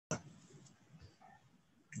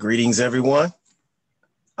Greetings, everyone.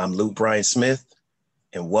 I'm Bryon Smith,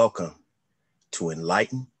 and welcome to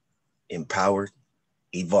Enlightened, Empowered,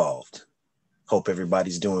 Evolved. Hope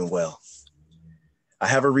everybody's doing well. I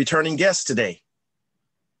have a returning guest today,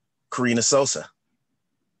 Karina Sosa,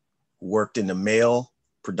 who worked in the male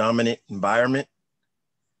predominant environment,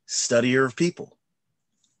 studier of people,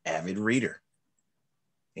 avid reader.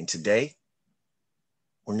 And today,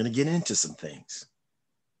 we're going to get into some things.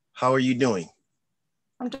 How are you doing?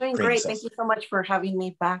 I'm doing great. Thank you so much for having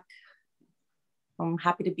me back. I'm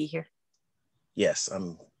happy to be here. Yes,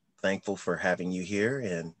 I'm thankful for having you here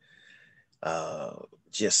and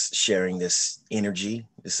just sharing this energy,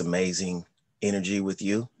 this amazing energy with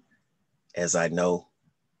you, as I know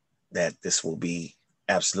that this will be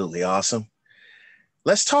absolutely awesome.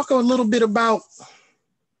 Let's talk a little bit about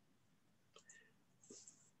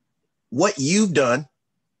what you've done,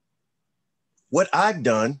 what I've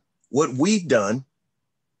done, what we've done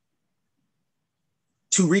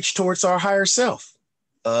to reach towards our higher self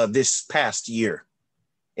this past year.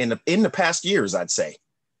 In the past years, I'd say.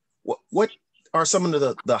 What are some of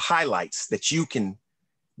the highlights that you can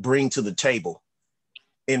bring to the table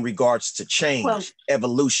in regards to change,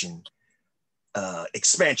 evolution,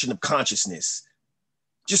 expansion of consciousness,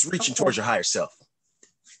 just reaching towards your higher self?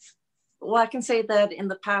 Well, I can say that in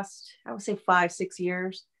the past, I would say 5-6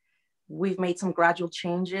 years, we've made some gradual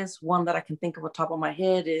changes. One that I can think of on top of my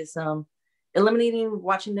head is eliminating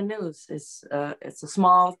watching the news. It's a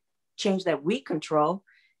small change that we control,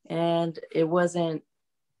 and it wasn't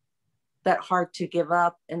that hard to give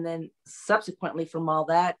up. And then subsequently from all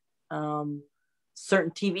that,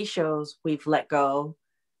 certain TV shows we've let go,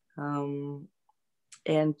 and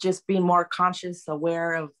just being more conscious,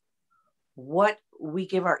 aware of what we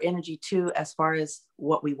give our energy to as far as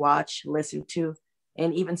what we watch, listen to,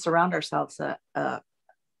 and even surround ourselves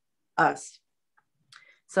us.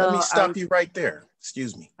 So let me stop you right there.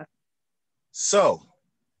 Excuse me. So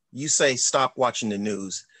you say stop watching the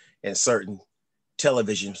news and certain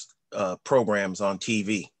television programs on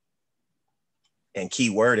TV. And key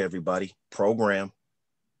word, everybody, program.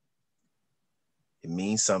 It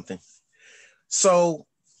means something. So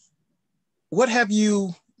what have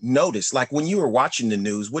you noticed? Like when you were watching the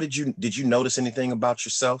news, did you notice anything about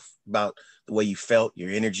yourself, about the way you felt, your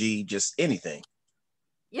energy, just anything?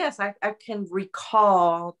 Yes, I can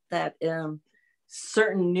recall that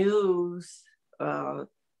certain news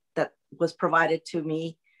that was provided to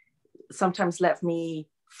me sometimes left me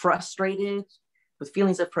frustrated, with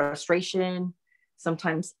feelings of frustration,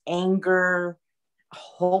 sometimes anger,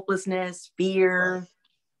 hopelessness, fear,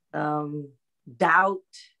 doubt,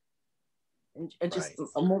 and just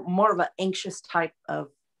more of an anxious type of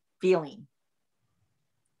feeling.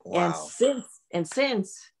 Wow. And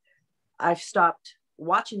since I've stopped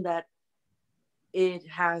watching that, it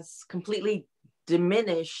has completely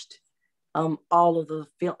diminished all of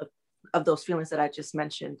those feelings that I just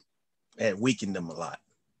mentioned. And weakened them a lot.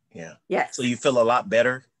 Yeah. Yes. So you feel a lot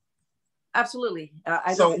better? Absolutely.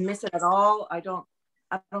 I don't miss it at all. I don't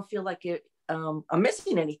feel like I'm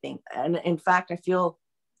missing anything. And in fact, I feel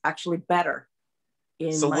actually better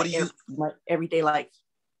in my everyday life.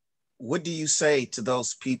 What do you say to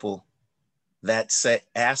those people that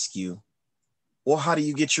ask you, well, how do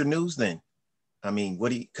you get your news then? I mean,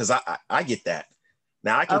 because I get that.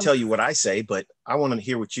 Now I can tell you what I say, but I want to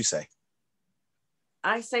hear what you say.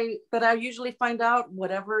 I say that I usually find out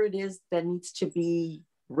whatever it is that needs to be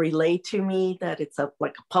relayed to me, that it's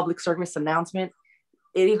like a public service announcement.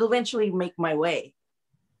 It'll eventually make my way.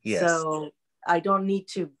 Yes. So I don't need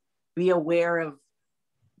to be aware of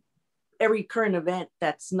every current event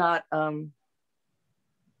that's not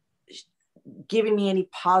giving me any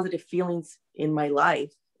positive feelings in my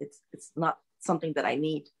life. It's not something that I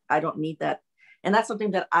need. I don't need that. And that's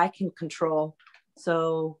something that I can control.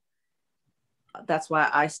 So that's why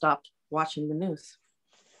I stopped watching the news.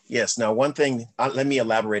 Yes. Now, one thing, let me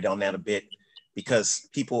elaborate on that a bit, because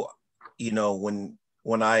people, when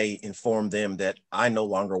I inform them that I no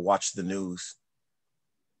longer watch the news,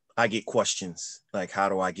 I get questions like, how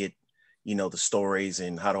do I get, the stories,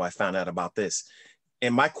 and how do I find out about this?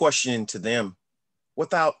 And my question to them,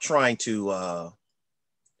 without trying to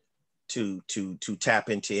tap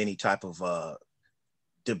into any type of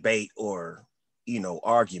debate or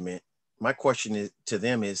argument, my question to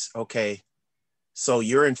them is, okay, so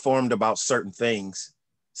you're informed about certain things.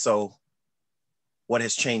 So what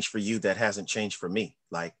has changed for you that hasn't changed for me?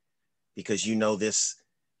 Like, because this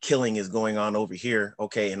killing is going on over here,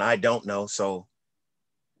 okay, and I don't know. So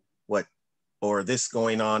what? Or this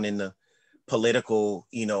going on in the political,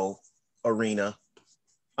 arena.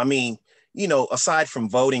 I mean, aside from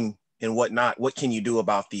voting and whatnot, what can you do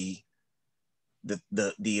about the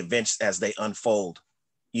events as they unfold,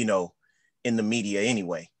 you know, in the media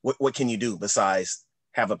anyway? What can you do besides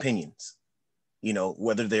have opinions, you know,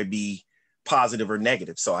 whether they be positive or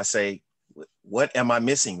negative? So I say, what am I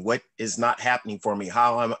missing? What is not happening for me?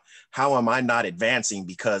 How am I not advancing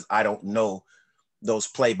because I don't know those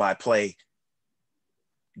play-by-play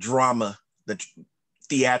drama, the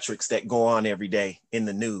theatrics that go on every day in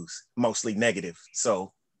the news, mostly negative.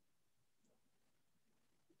 So,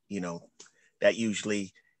 you know, that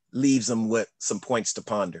usually leaves them with some points to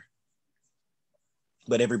ponder.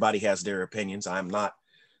 But everybody has their opinions. I'm not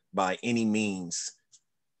by any means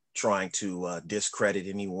trying to discredit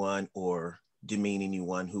anyone or demean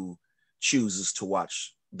anyone who chooses to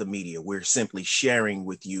watch the media. We're simply sharing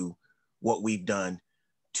with you what we've done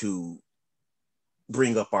to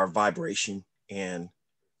bring up our vibration and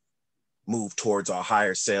move towards our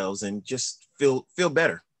higher selves and just feel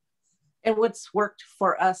better. And what's worked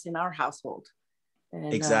for us in our household.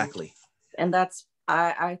 And, exactly. And that's,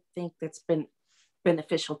 I think that's been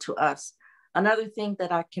beneficial to us. Another thing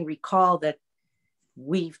that I can recall that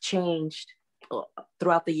we've changed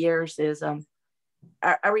throughout the years is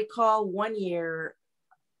I recall one year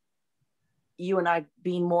you and I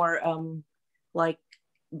being more like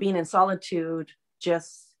being in solitude,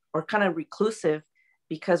 just, or kind of reclusive,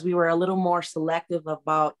 because we were a little more selective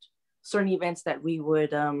about certain events that we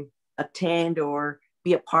would attend or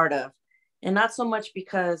be a part of. And not so much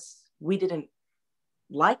because we didn't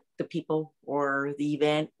like the people or the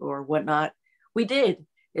event or whatnot. We did.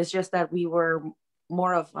 It's just that we were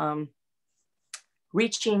more of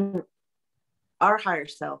reaching our higher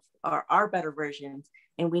self, our better versions.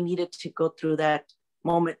 And we needed to go through that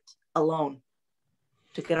moment alone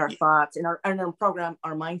to get our thoughts and program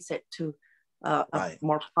our mindset to a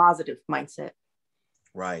more positive mindset.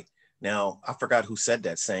 Right. Now, I forgot who said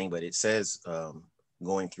that saying, but it says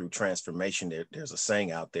going through transformation, there's a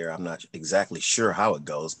saying out there. I'm not exactly sure how it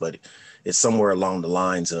goes, but it's somewhere along the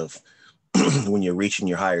lines of when you're reaching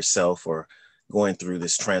your higher self or going through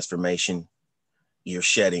this transformation, you're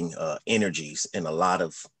shedding energies, and a lot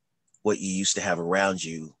of what you used to have around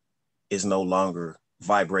you is no longer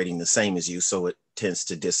vibrating the same as you. So it tends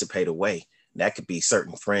to dissipate away. That could be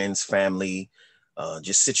certain friends, family,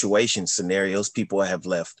 just situations, scenarios. People have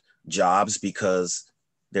left jobs because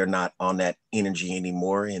they're not on that energy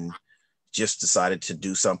anymore and just decided to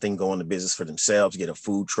do something, go into business for themselves, get a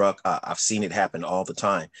food truck. I've seen it happen all the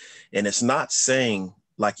time. And it's not saying,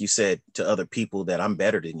 like you said, to other people that I'm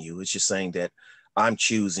better than you. It's just saying that I'm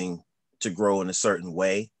choosing to grow in a certain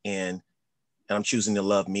way, and I'm choosing to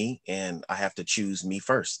love me, and I have to choose me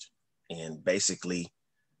first. And basically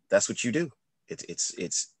that's what you do.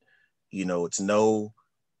 It's you know, it's no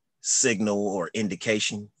signal or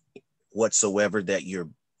indication whatsoever that you're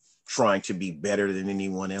trying to be better than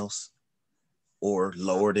anyone else or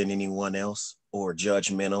lower than anyone else or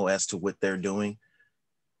judgmental as to what they're doing.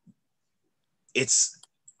 It's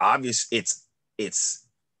obvious. It's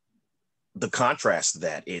the contrast to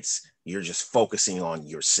that. It's you're just focusing on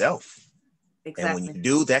yourself. Exactly. And when you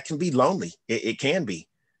do, that can be lonely. It can be.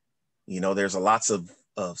 You know, there's lots of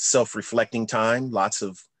self-reflecting time, lots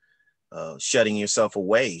of shutting yourself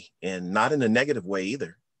away, and not in a negative way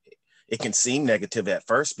either. It can seem negative at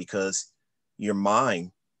first because your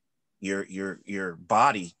mind, your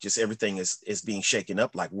body, just everything is being shaken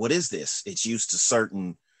up. Like, what is this? It's used to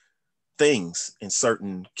certain things and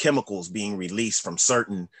certain chemicals being released from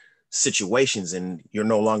certain situations, and you're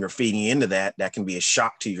no longer feeding into that. That can be a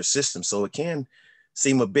shock to your system. So it can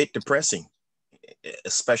seem a bit depressing,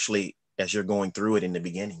 especially as you're going through it in the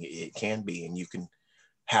beginning. It can be, and you can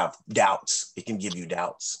have doubts. It can give you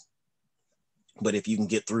doubts. But if you can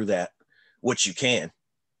get through that, which you can,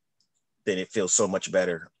 then it feels so much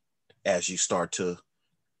better as you start to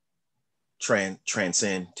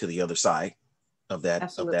transcend to the other side of that.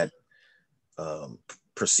 Absolutely. Of that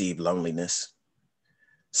perceived loneliness.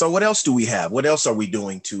 So what else do we have? What else are we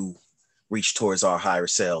doing to reach towards our higher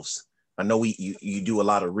selves? I know you do a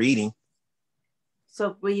lot of reading.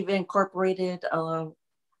 So we've incorporated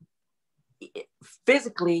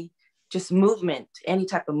physically, just movement, any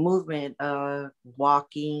type of movement,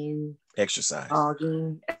 walking, exercise,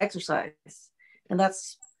 jogging, exercise. And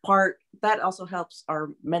that also helps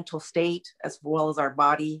our mental state as well as our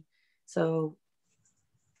body. So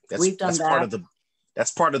we've done that.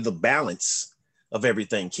 That's part of the balance of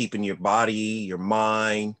everything, keeping your body, your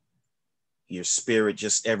mind, your spirit,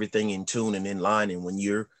 just everything in tune and in line. And when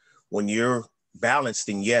you're balanced,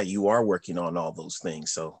 then yeah, you are working on all those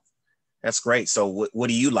things. So that's great. So what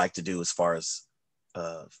do you like to do as far as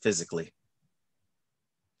physically?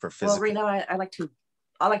 Well, right now I like to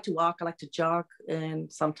I like to walk, I like to jog,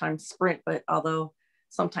 and sometimes sprint. But although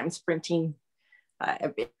sometimes sprinting,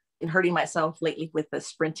 I've been hurting myself lately with the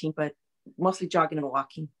sprinting, but mostly jogging and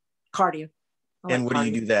walking, cardio. I And like what do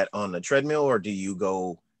you cardio. do that on the treadmill, or do you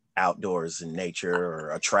go outdoors in nature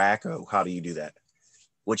or a track, or how do you do that?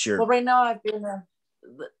 What's Well, your, right now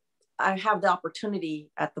I have the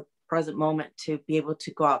opportunity at the present moment to be able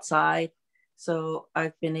to go outside. So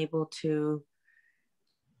I've been able to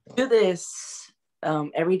do this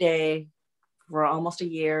every day for almost a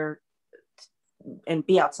year and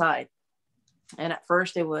be outside. And at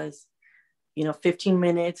first it was, 15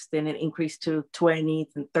 minutes, then it increased to 20,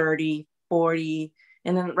 then 30, 40.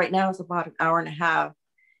 And then right now it's about an hour and a half.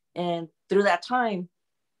 And through that time,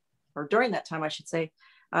 or during that time, I should say,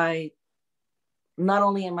 I not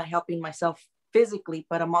only am I helping myself physically,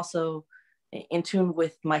 but I'm also in tune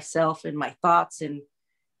with myself and my thoughts and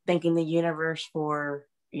thanking the universe for,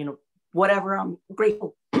 whatever I'm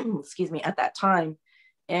grateful, excuse me, at that time.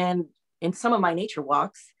 And in some of my nature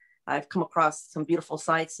walks, I've come across some beautiful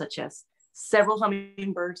sights, such as several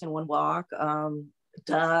hummingbirds in one walk, oh,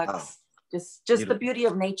 ducks, just the beautiful, beauty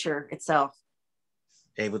of nature itself.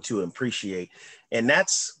 able to appreciate. And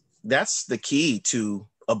that's the key to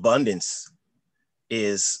abundance,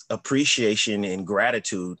 is appreciation and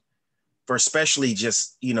gratitude for especially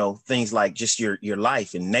just, things like just your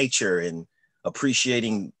life and nature, and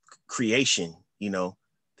appreciating creation, the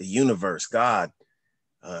universe, God,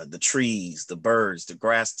 the trees, the birds, the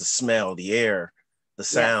grass, the smell, the air, the Yes,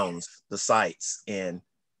 sounds, the sights. And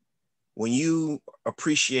when you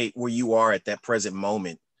appreciate where you are at that present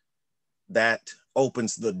moment, that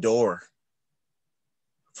opens the door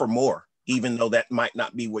for more, even though that might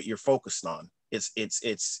not be what you're focused on.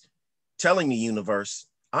 It's telling the universe,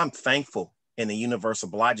 I'm thankful. And the universe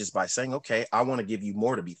obliges by saying, okay, I want to give you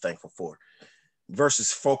more to be thankful for,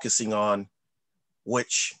 versus focusing on,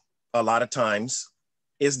 which a lot of times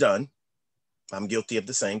is done. I'm guilty of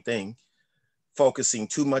the same thing, focusing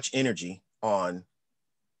too much energy on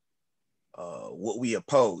what we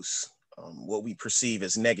oppose, what we perceive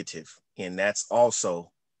as negative. And that's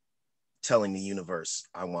also telling the universe,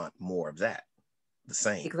 I want more of that, the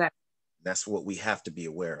same. exactly. That's what we have to be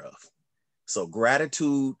aware of. So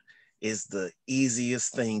gratitude is the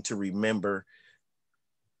easiest thing to remember.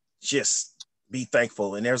 Just be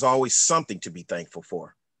thankful. And there's always something to be thankful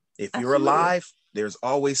for. If you're Absolutely. alive, there's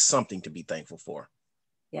always something to be thankful for.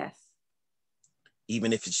 Yes.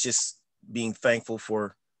 Even if it's just being thankful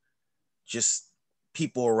for just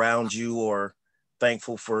people around you, or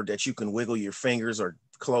thankful for that you can wiggle your fingers or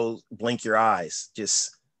blink your eyes,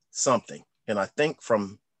 just something. And I think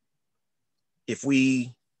if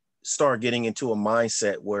we start getting into a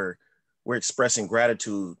mindset where we're expressing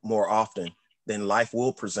gratitude more often, then life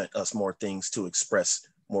will present us more things to express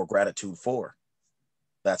more gratitude for.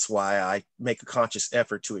 That's why I make a conscious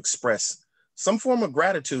effort to express some form of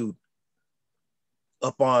gratitude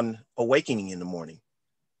upon awakening in the morning,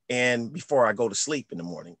 and before I go to sleep in the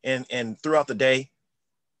morning, and throughout the day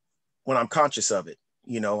when I'm conscious of it.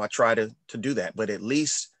 I try to do that, but at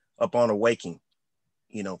least upon awaking,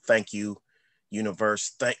 thank you,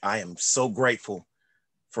 universe. I am so grateful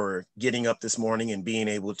for getting up this morning and being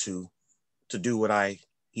able to do what I,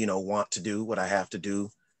 want to do, what I have to do,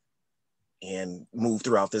 and move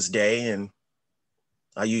throughout this day. And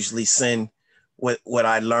I usually send what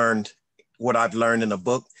I've learned in a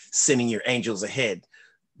book, sending your angels ahead.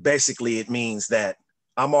 Basically, it means that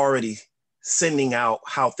I'm already sending out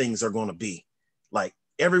how things are going to be. Like,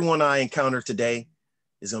 everyone I encounter today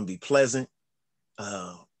is going to be pleasant.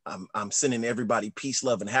 I'm sending everybody peace,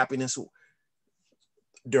 love, and happiness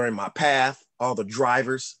during my path. All the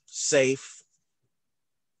drivers safe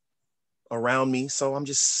around me. So I'm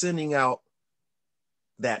just sending out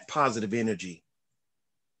that positive energy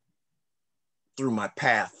through my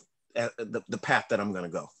path, the path that I'm going to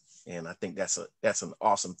go. And I think that's an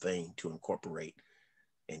awesome thing to incorporate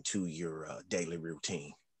into your daily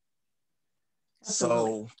routine. Absolutely.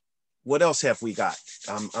 So what else have we got?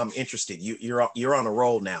 I'm interested. You're on a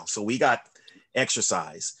roll now. So we got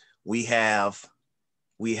exercise. We have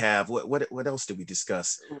what else did we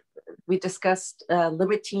discuss? We discussed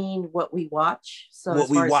limiting what we watch. So What as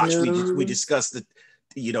we far as watch. We news, discussed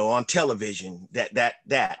on television,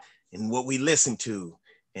 that and what we listen to,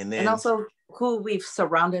 and and then also who we've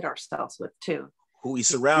surrounded ourselves with too. who we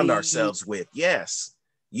surround We ourselves with. Yes,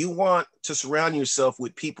 you want to surround yourself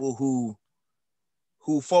with people who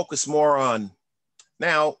focus more on.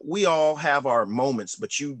 Now, we all have our moments,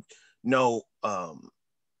 but know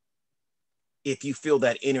if you feel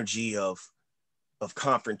that energy of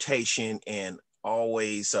confrontation and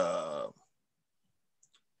always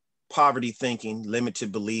poverty thinking,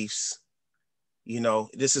 limited beliefs.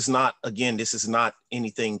 This is not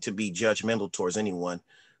anything to be judgmental towards anyone,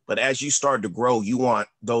 but as you start to grow, you want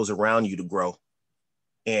those around you to grow,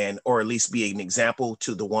 or at least be an example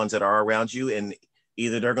to the ones that are around you. And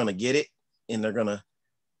either they're going to get it and they're going to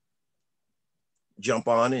jump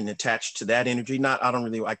on and attach to that energy. I don't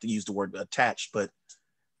really like to use the word attach, but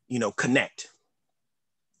connect.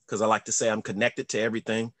 Because I like to say I'm connected to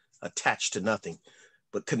everything, attached to nothing,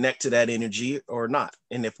 but connect to that energy or not.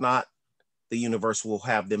 And if not, the universe will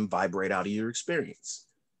have them vibrate out of your experience.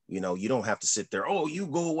 You don't have to sit there, oh, you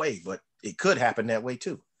go away, but it could happen that way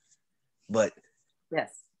too. But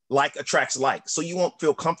yes, like attracts like. So you won't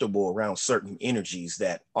feel comfortable around certain energies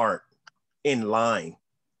that aren't in line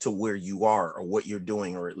to where you are or what you're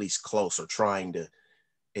doing, or at least close, or trying to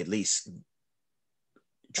at least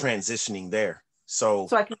transitioning there. So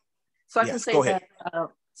I can yes, say go ahead.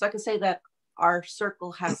 I can say that our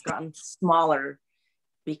circle has gotten smaller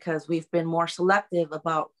because we've been more selective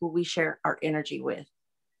about who we share our energy with.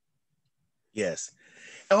 Yes.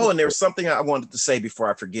 Oh, and there's something I wanted to say before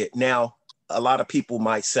I forget. Now, a lot of people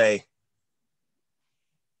might say,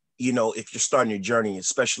 if you're starting your journey,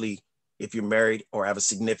 especially if you're married or have a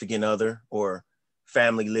significant other or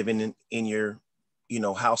family living in your,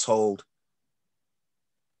 household,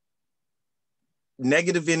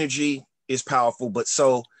 negative energy is powerful, but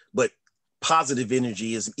positive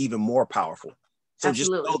energy is even more powerful. So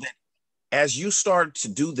Absolutely. Just know that as you start to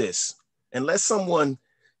do this, unless someone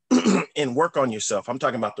and work on yourself, I'm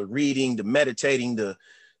talking about the reading, the meditating, the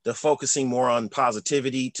focusing more on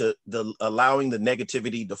positivity, to the allowing the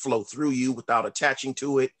negativity to flow through you without attaching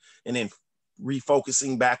to it, and then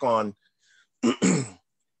refocusing back on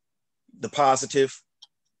the positive,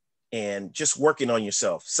 and just working on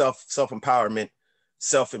yourself, self-empowerment,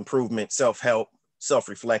 self-improvement, self-help,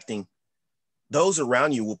 self-reflecting. Those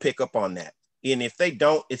around you will pick up on that. And if they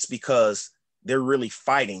don't, it's because they're really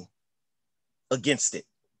fighting against it.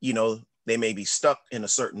 They may be stuck in a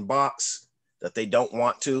certain box that they don't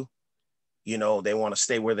want to. They want to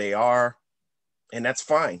stay where they are, and that's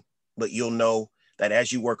fine. But you'll know that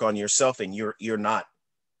as you work on yourself and you're not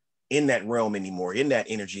in that realm anymore, in that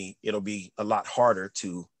energy, it'll be a lot harder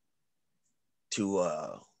to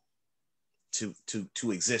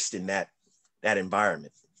exist in that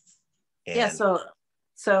environment. And yeah.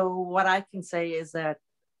 So what I can say is that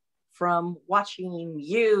from watching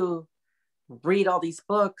you read all these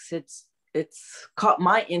books, it's caught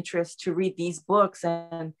my interest to read these books,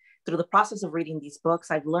 and through the process of reading these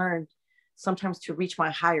books, I've learned sometimes to reach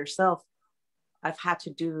my higher self, I've had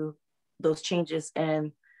to do those changes,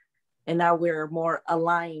 and now we're more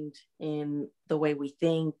aligned in the way we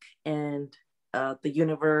think, and the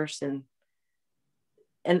universe and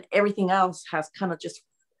everything else has kind of just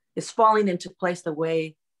is falling into place the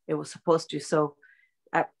way it was supposed to. So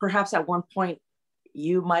perhaps at one point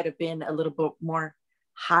you might have been a little bit more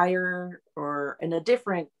higher or in a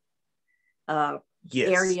different yes,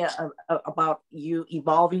 area about you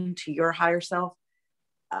evolving to your higher self.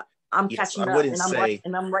 I'm catching up,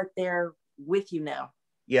 and I'm right there with you now.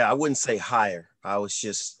 Yeah, I wouldn't say higher. I was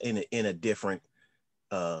just in a different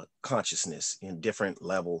consciousness, in different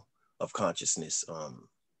level of consciousness.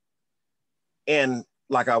 And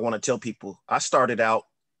like I want to tell people, I started out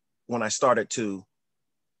when I started to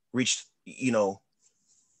reach,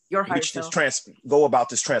 your higher self, go about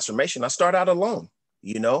this transformation. I started out alone.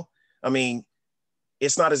 I mean,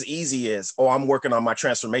 it's not as easy as, oh, I'm working on my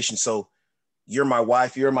transformation, so you're my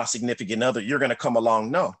wife, you're my significant other, you're going to come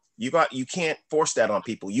along. No, you can't force that on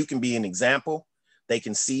people. You can be an example. They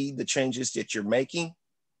can see the changes that you're making,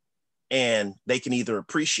 and they can either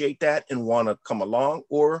appreciate that and want to come along,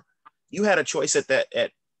 or you had a choice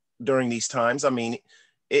during these times. I mean,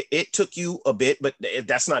 it took you a bit, but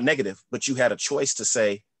that's not negative, but you had a choice to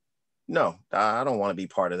say, no, I don't want to be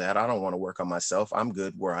part of that. I don't want to work on myself. I'm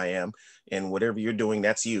good where I am. And whatever you're doing,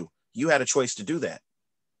 that's you. You had a choice to do that.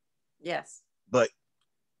 Yes. But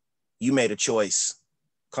you made a choice,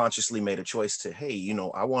 consciously made a choice to, hey,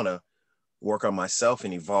 I want to work on myself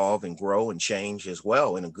and evolve and grow and change as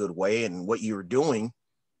well in a good way. And what you're doing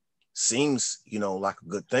seems, like a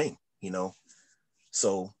good thing,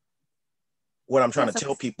 So what I'm trying to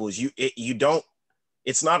tell people is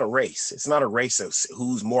it's not a race. It's not a race of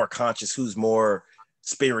who's more conscious, who's more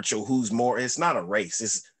spiritual, it's not a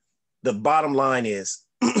race. The bottom line is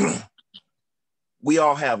we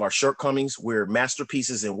all have our shortcomings. We're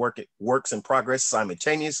masterpieces and works in progress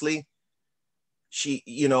simultaneously. She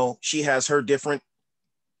has her different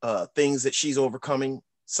things that she's overcoming.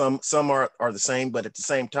 Some are the same, but at the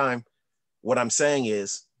same time, what I'm saying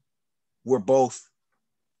is we're both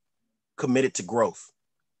committed to growth.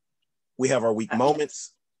 We have our weak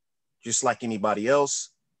moments, just like anybody else,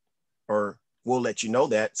 or we'll let you know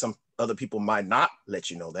that. Some other people might not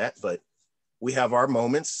let you know that, but we have our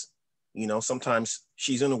moments. You know, sometimes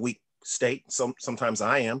she's in a weak state. Sometimes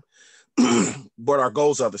I am, but our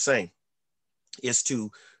goals are the same, is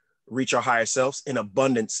to reach our higher selves in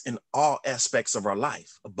abundance in all aspects of our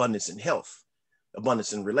life, abundance in health,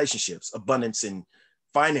 abundance in relationships, abundance in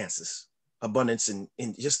finances, abundance in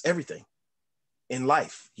just everything in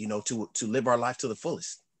life, you know, to live our life to the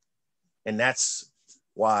fullest. And that's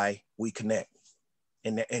why we connect.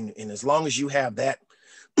 And as long as you have that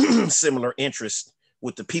similar interest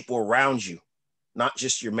with the people around you, not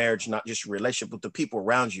just your marriage, not just your relationship, but the people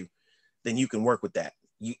around you, then you can work with that.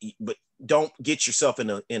 But don't get yourself in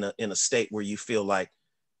a state where you feel like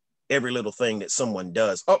every little thing that someone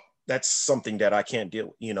does, oh, that's something that I can't deal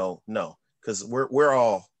with. You know, no, because we're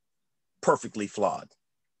all perfectly flawed.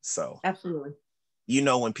 So absolutely, you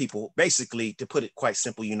know, when people, basically, to put it quite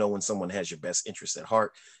simple, you know, when someone has your best interest at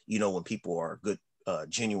heart, you know, when people are good,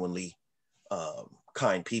 genuinely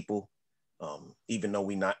kind people, even though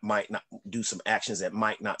we might not do some actions that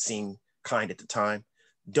might not seem kind at the time.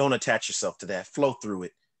 Don't attach yourself to that. Flow through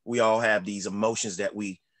it. We all have these emotions that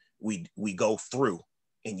we go through,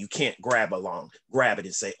 and you can't grab it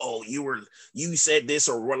and say, oh, you said this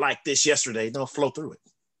or were like this yesterday. No, flow through it.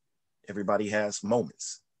 Everybody has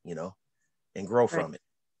moments, you know, and grow from it.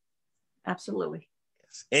 Absolutely.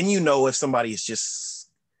 Yes. And you know, if somebody is just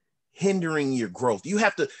hindering your growth, you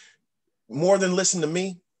have to, more than listen to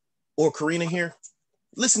me or Karina here,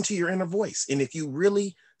 listen to your inner voice. And if you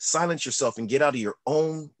really silence yourself and get out of your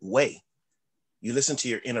own way, you listen to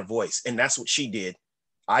your inner voice. And that's what she did.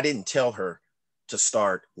 I didn't tell her to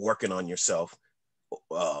start working on yourself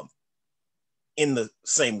in the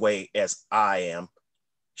same way as I am.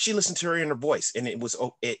 She listened to her inner voice, and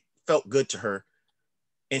it felt good to her.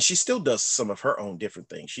 And she still does some of her own different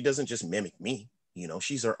things. She doesn't just mimic me, you know,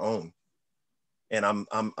 she's her own. And I'm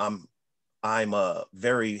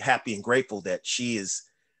very happy and grateful that she is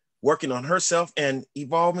working on herself and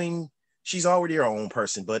evolving. She's already her own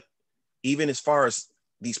person, but even as far as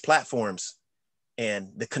these platforms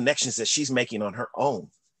and the connections that she's making on her own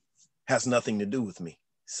has nothing to do with me.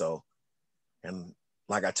 So, and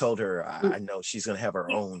like I told her, I know she's going to have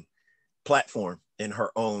her own platform and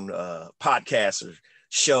her own podcast or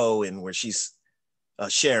show, and where she's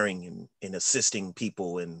sharing and assisting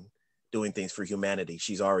people and doing things for humanity.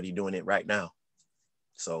 She's already doing it right now.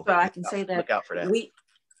 So I can say that, look out for that.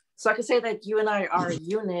 So I can say that you and I are a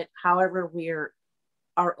unit. However, we're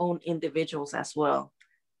our own individuals as well.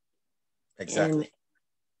 Exactly.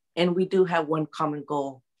 And we do have one common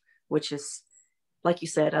goal, which is, like you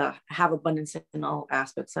said, have abundance in all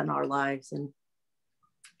aspects in our lives,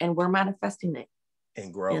 and we're manifesting it.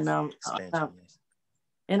 And growth.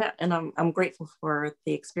 And I'm grateful for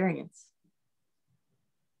the experience.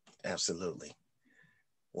 Absolutely.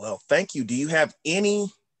 Well, thank you. Do you have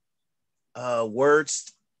any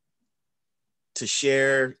words to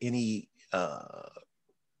share? Any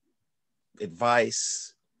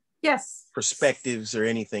advice? Yes. Perspectives or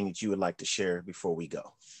anything that you would like to share before we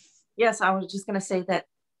go? Yes, I was just going to say that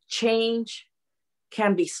change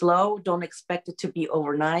can be slow. Don't expect it to be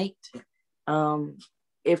overnight.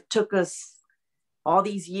 It took us all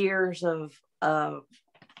these years of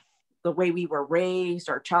the way we were raised,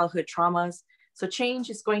 our childhood traumas. So change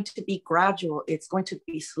is going to be gradual. It's going to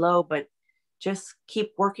be slow, but just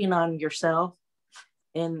keep working on yourself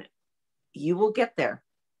and you will get there.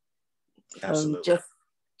 Absolutely.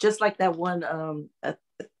 Just like that one,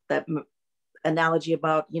 that analogy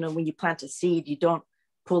about, you know, when you plant a seed, you don't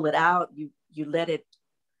pull it out, you let it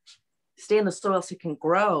stay in the soil so it can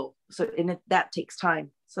grow. So that takes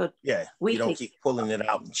time. So yeah, you don't keep pulling it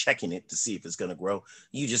out and checking it to see if it's going to grow.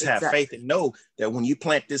 You just have faith and know that when you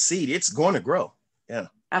plant this seed, it's going to grow. Yeah,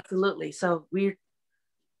 absolutely. So we're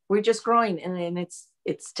just growing, and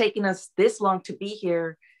it's taken us this long to be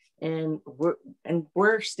here, and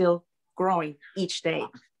we're still growing each day.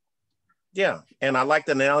 Yeah, and I like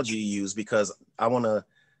the analogy you use because I want to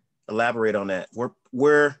elaborate on that.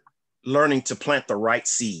 We're learning to plant the right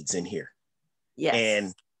seeds in here. Yes.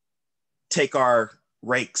 And take our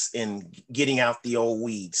rakes and getting out the old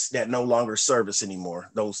weeds that no longer serve us anymore.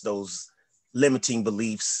 Those limiting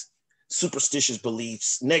beliefs, superstitious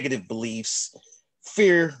beliefs, negative beliefs,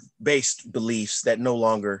 fear-based beliefs that no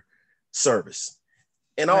longer serve us.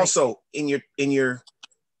 And also in your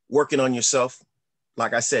working on yourself,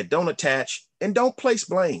 like I said, don't attach and don't place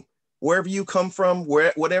blame. Wherever you come from,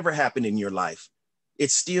 whatever happened in your life,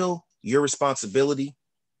 it's still your responsibility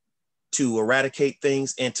to eradicate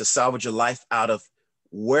things and to salvage your life out of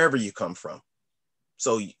wherever you come from.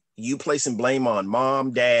 So You placing blame on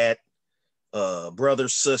mom, dad, brother,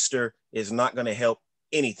 sister is not going to help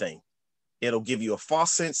anything. It'll give you a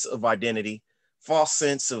false sense of identity, false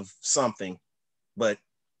sense of something, but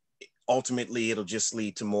ultimately it'll just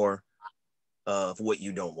lead to more of what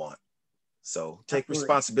you don't want. So take Absolutely.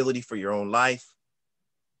 responsibility for your own life,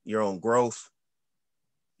 your own growth,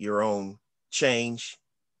 your own change,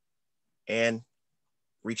 and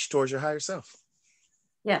reach towards your higher self.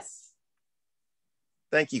 Yes.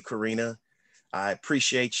 Thank you, Karina. I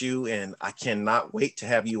appreciate you, and I cannot wait to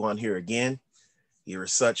have you on here again. You're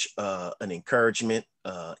such an encouragement,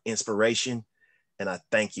 inspiration, and I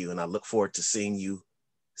thank you, and I look forward to seeing you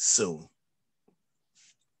soon.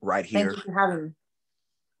 Right Thank here, you for having me.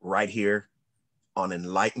 right here on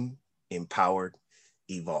Enlightened, Empowered,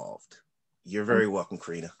 Evolved. You're very welcome,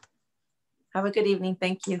 Karina. Have a good evening.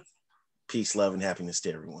 Thank you. Peace, love, and happiness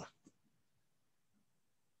to everyone.